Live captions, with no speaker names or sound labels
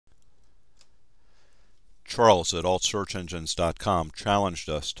Charles at altsearchengines.com challenged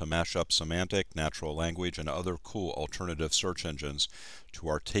us to mash up semantic, natural language, and other cool alternative search engines to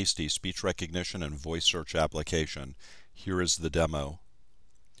our tasty speech recognition and voice search application. Here is the demo.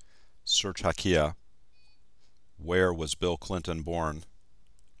 Search Hakia. Where was Bill Clinton born?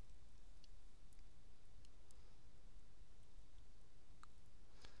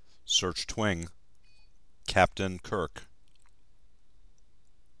 Search Twing. Captain Kirk.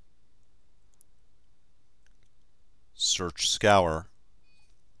 Search Scour.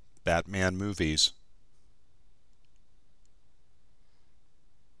 Batman movies.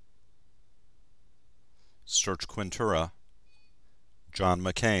 Search Quintura. John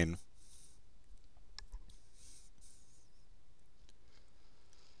McCain.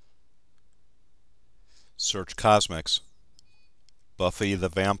 Search Cosmics. Buffy the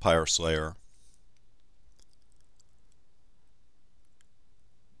Vampire Slayer.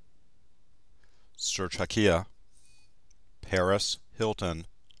 Search Hakia. Paris Hilton.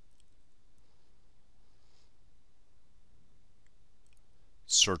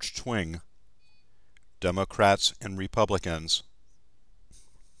 Search Twing. Democrats and Republicans.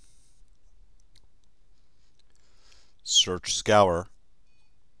 Search Scour.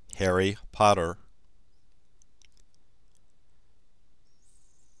 Harry Potter.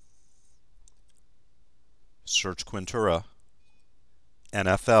 Search Quintura.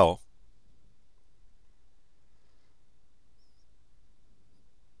 NFL.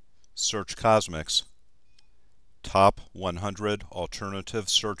 Search Cosmics. Top 100 alternative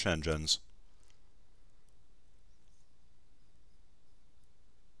search engines.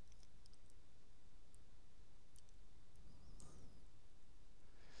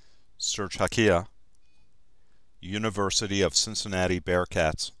 Search Hakia. University of Cincinnati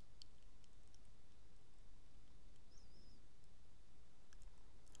Bearcats.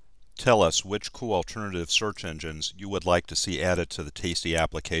 Tell us which cool alternative search engines you would like to see added to the Tasty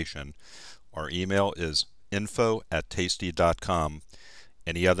application. Our email is info@tasty.com.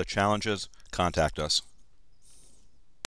 Any other challenges? Contact us.